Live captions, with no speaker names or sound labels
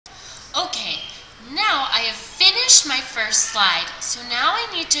I have finished my first slide, so now I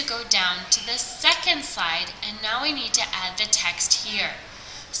need to go down to the second slide, and now I need to add the text here.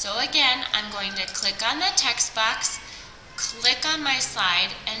 So again, I'm going to click on the text box, click on my slide,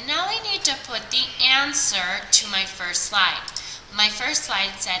 and now I need to put the answer to my first slide. My first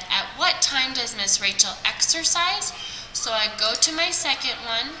slide said, at what time does Miss Rachel exercise? So I go to my second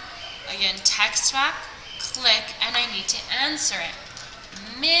one, again, text box, click, and I need to answer it.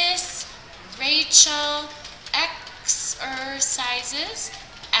 Miss Rachel exercises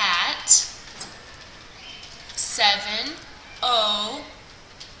at 7 o'clock.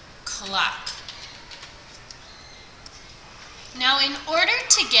 Now, in order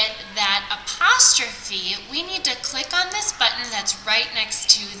to get that apostrophe, we need to click on this button that's right next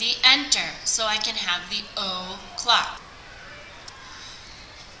to the enter, so I can have the o'clock.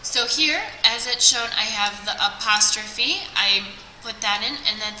 So here, as it's shown, I have the apostrophe. I put that in,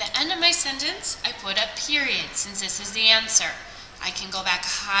 and at the end of my sentence, I put a period, since this is the answer. I can go back,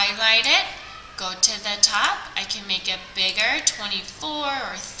 highlight it, go to the top. I can make it bigger, 24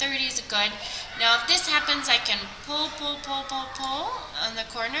 or 30 is good. Now, if this happens, I can pull on the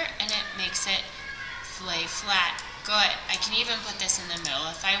corner, and it makes it lay flat. Good. I can even put this in the middle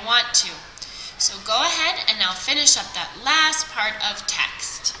if I want to. So go ahead and now finish up that last part of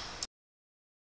text.